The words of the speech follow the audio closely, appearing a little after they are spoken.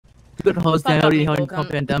Good HOZ down, holding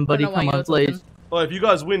compound down, buddy. Come on, please. Oh, if you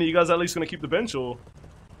guys win, are you guys at least gonna keep the bench or?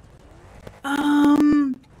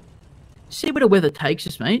 See where the weather takes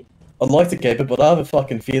us, mate. I'd like to keep it, but I have a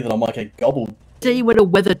fucking fear that I might get gobbled. See where the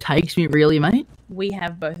weather takes me, really, mate. We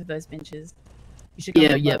have both of those benches. You should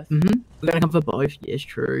come Yeah. both. We're gonna come for both. Yes,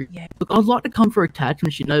 true. Yeah. Look, I'd like to come for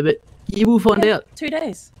attachments, you know, but you will find out. 2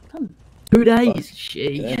 days. Come. 2 days.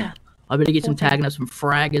 Shit. Yeah. I better get some tagging up some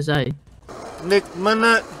fraggers, eh? Nick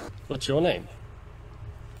Minute. What's your name?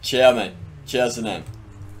 Chow, mate. Chow's the name.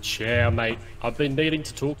 Chow, mate. I've been needing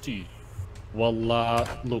to talk to you. Well,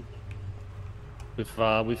 look,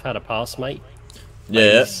 we've had a pass, mate.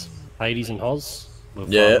 Yeah. Hades and HOZ.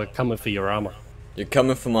 We're coming for your armor. You're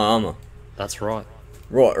coming for my armor. That's right.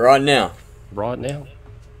 Right now. Right now.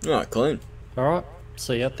 Alright, clean. Alright,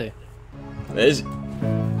 see you out there. Easy.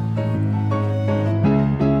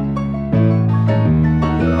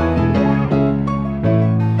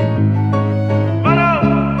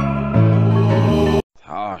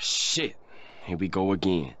 Oh shit, here we go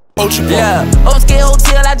again. Yeah, upscale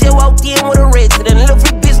hotel, I just walked in with a resident. Little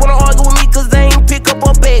freak bitch wanna argue with me cause they ain't pick up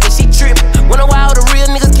her bag and she trippin'. Wonder why all the real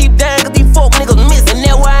niggas keep dying cause these folk niggas missing.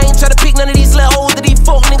 That's why I ain't tryna pick none of these little hoes that these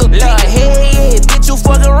folk niggas pickin'. Hey yeah, bitch you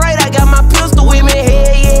fucking right, I got my pistol with me.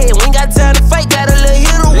 Hey yeah, we ain't got time to fight, got a little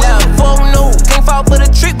hitter with me. Fuck no, can't fall for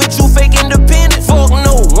the trick but you fake independent. Fuck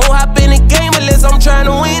no, won't hop in the game unless I'm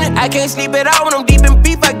tryna win it. I can't sleep at all when I'm deep in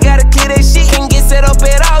beef, I gotta clear that shit. Can't get set up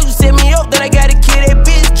at all, you set me up then I gotta kill that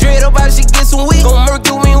bitch. Dread up how she get some weed. Gon' murk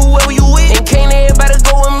you in whoever you with. And can't everybody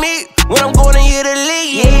go with me when I'm going to hit the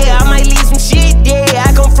league. Yeah, I might leave some shit. Yeah, I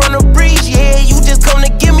come from the breeze. Yeah, you just come to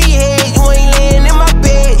give me head. You ain't laying in my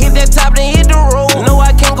bed. Hit that top, then hit the road. No,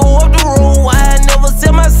 I can't go up the road. I never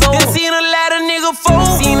sell my soul. Been seen a lot of nigga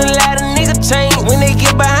fold. Seen a lot of nigga change when they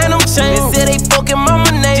get behind them chains. They say they fucking mama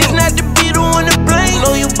name. Just not to be the one to blame.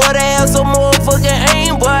 Know you butt ass so motherfucking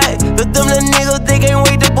aim, boy. But them little niggas, they can't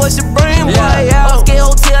wait to bust your brain, boy. Upscale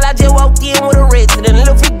hotel, I just walked in with a resident.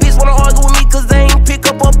 Little freak bitch wanna argue with me cause they ain't pick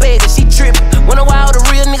up her bag and she trippin'. Wonder why all the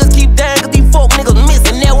real niggas keep dying cause these folk niggas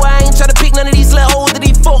missing. That's why I ain't tryna pick none of these little hoes that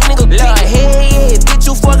these folk niggas pickin'. Hey yeah, bitch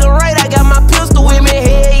you fucking right, I got my pistol with me.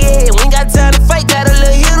 Hey yeah, we ain't got time to fight, got a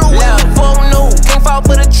little hitter with me. Fuck no, can't fall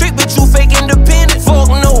for the trick but you fake independent. Fuck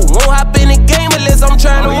no, won't hop in the game unless I'm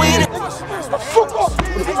tryna win it.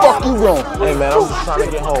 Fuck you wrong. Hey man, I'm just trying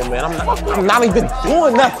to get home, man. I'm not even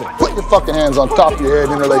doing nothing. Put your fucking hands on top of your head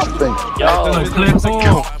and interlace your fingers.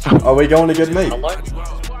 Are we going to good meet?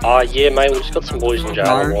 Yeah, mate, we've just got some boys in jail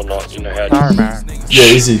and whatnot, you know how it is.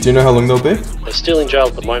 Yeah, easy. Do you know how long they'll be? They're still in jail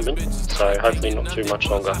at the moment, so hopefully not too much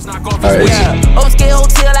longer. Alright, easy. Upscale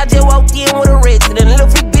hotel, I just walked in with a resident. Little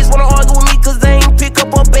freak bitch wanna argue with me cause they ain't pick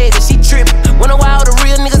up her bag and she trippin'. Wonder why all the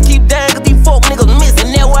real niggas keep dying cause these folk niggas missing.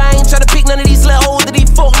 That's why I ain't tryna pick none of these little hoes that these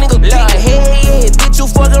folk niggas pickin'. Hey yeah, bitch you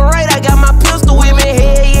fucking right, I got my pistol with me.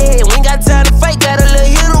 Hey yeah, we ain't got time to fight, got a little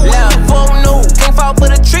hitter with me. Fuck no, can't fall for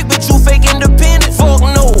the trick but you fake independent. Fuck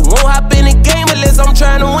no, won't hop in the game unless I'm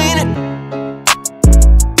tryna win it.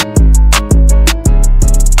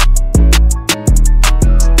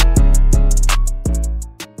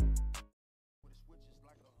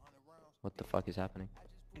 What the fuck is happening?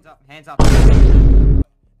 Hands up, hands up.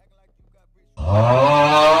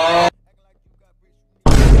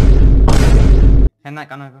 Hand that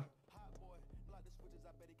gun over.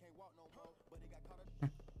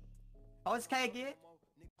 Oh, it's K again.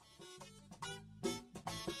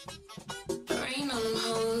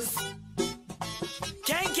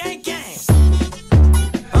 Gang, gang, gang.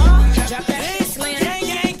 Japanese slam. Gang,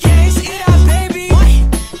 gang, gang. Eat out, baby.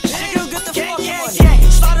 Nigga, get the fuck gang,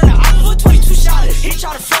 gang. Started an aqua with 22 shotters. He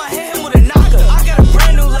tried to front, hit him with a knocker. I got a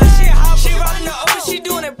brand new look. She riding the over, she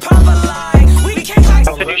doing it proper like. We can't like.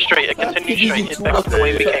 Continue straight, Get back up the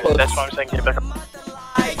way we came. That's what I'm saying. Get back up.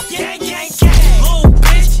 Gang, gang, gang. Little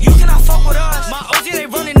bitch, you cannot fuck with us. My OG, they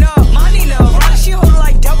running up. My Nina, right? She holding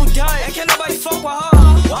like double dutch. And can't nobody fuck with her.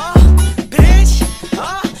 Bitch,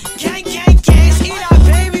 gang, gang, gang. Eat out,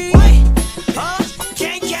 baby.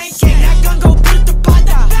 Gang, gang, gang. That gun go put the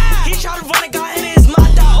pata. He tried to run and got hit in his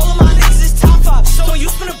mata. All of my niggas is top up. So when you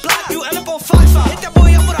spin a block, you end up on 5-5. Hit that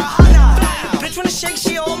boy up with a Hana. Bitch wanna shake,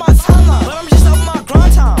 she all my time up. But I'm just up my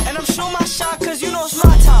grind time. And I'm shooting my shot cause you know it's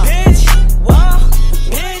my time. Bitch,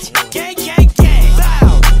 bitch, gang, gang, gang.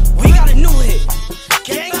 Bow, we got a new hit.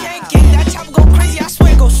 Gang, gang, gang. That chopper go crazy, I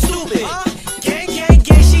swear it go stupid. Gang, gang,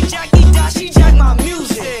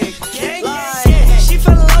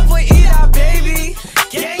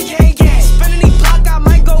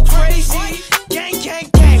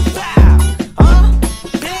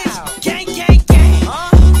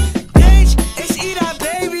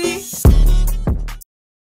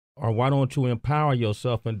 Or why don't you empower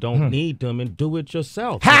yourself and don't need them and do it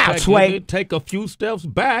yourself? How, Sway? Take a few steps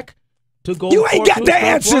back to go. You ain't got the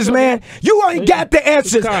answers, man. You ain't got the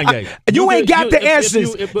answers. Kanye. You ain't got the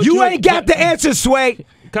answers. You ain't got the answers, Sway.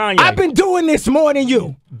 Kanye. I've been doing this more than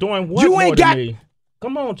you. Doing what you more ain't than got, me?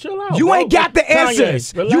 Come on, chill out. You bro. ain't got the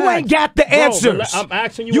answers. Kanye, you ain't got the answers. I'm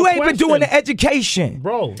asking you. You a ain't been doing the education,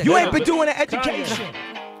 bro. You ain't been doing the education.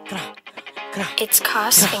 It's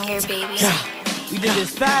cost finger, baby. We did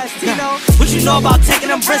this fast, you know. What you know about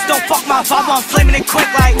taking them risks? Don't fuck my vibe, I'm flaming it quick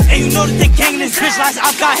like. And you know that they gang in this bitch like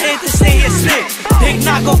I've got head to stay here spit. Big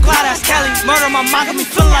knock, go glide, that's Cali. Murder my mind, got me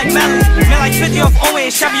feeling like Melly. Man like 50 off Owen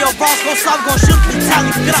and Chevy, yo, Bronx, go slap, gon' shoot the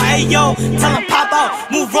tally. Get out, hey yo, tell him pop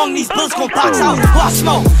out. Move wrong, these bullets gon' box out. Who I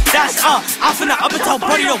smoke, that's I'm finna up and tell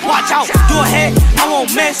Buddy to watch out. Do a hit, I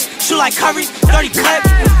won't miss. Shoot like Curry, 30 clip.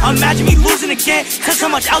 Imagine me losing again. Cause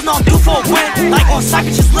how much else no I'm due for a win. Like on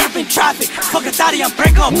cycle, just lit up in traffic. Fuck a thotty, I'm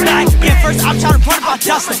breaking up back. Yeah, first I'm trying to run about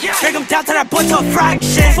Dustin. Break him down to that boy to a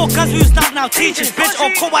fraction. Full guns, we was knocking out teachers. Bitch on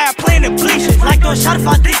court while I playing the bleachers. Like those shot if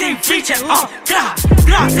I think they reaching. Boom.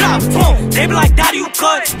 They be like, Daddy, you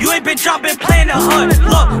good? You ain't been jumping, playing the hood.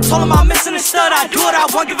 Look, told him I'm missing the stud. I do what I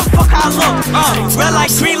want, give a fuck how I look. Red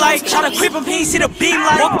light, green light. Try to creep him, he ain't see the beam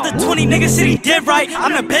light. Walk with the 20 niggas, said he did right.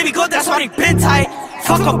 I'm the baby goat, that's why they been tight.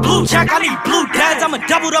 Fuck a blue jack, I need blue dads. I'ma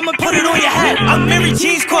double, I'ma put it on your head. I'm Mary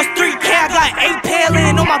Jeans, cost 3K. I got 8 pair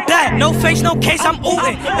laying on my back. No face, no case, I'm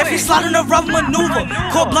ootin'. If he slide in a rough maneuver,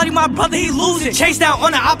 call bloody my brother, he losing. Chase down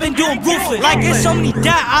on the op and doing ruthless. Like there's so many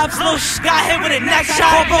dead ops, little got hit with a neck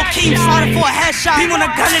shot. Bro, keep sliding for a headshot. He want a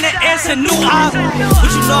gun in the air, it's a new op. What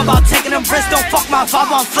you know about taking them risks? Don't fuck my vibe,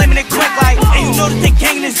 I'm flaming it quick like. And you know that they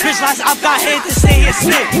gang in this bitch like I've got head to stay here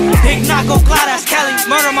snip. Big knock, go glide, that's Cali.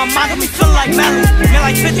 Murder my mind, got me feeling like Melly. Man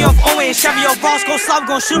like 50 off Owen and Chevy, yo, Bronx, go slap,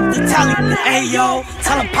 gon' shoot the tally. Hey yo,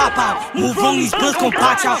 tell him pop out. Move wrong, these bullets gon'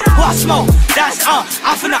 box out. Who I smoke, that's I'm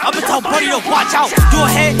finna up and tell Buddy to watch out. Do a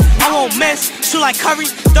hit, I won't miss. Shoot like Curry,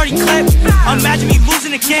 30 clip. Imagine me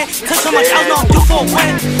losing again. Cause so much else no I'm due for a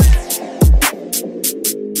win.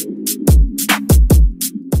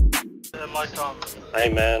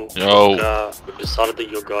 Hey man, yo. We've decided that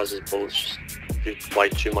your guys' bullets just do way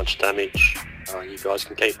too much damage. You guys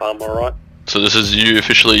can keep armor, alright? So this is you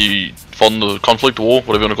officially from the conflict, war,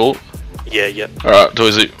 whatever you want to call it? Yeah. Alright, too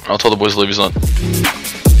easy. I'll tell the boys to leave his line.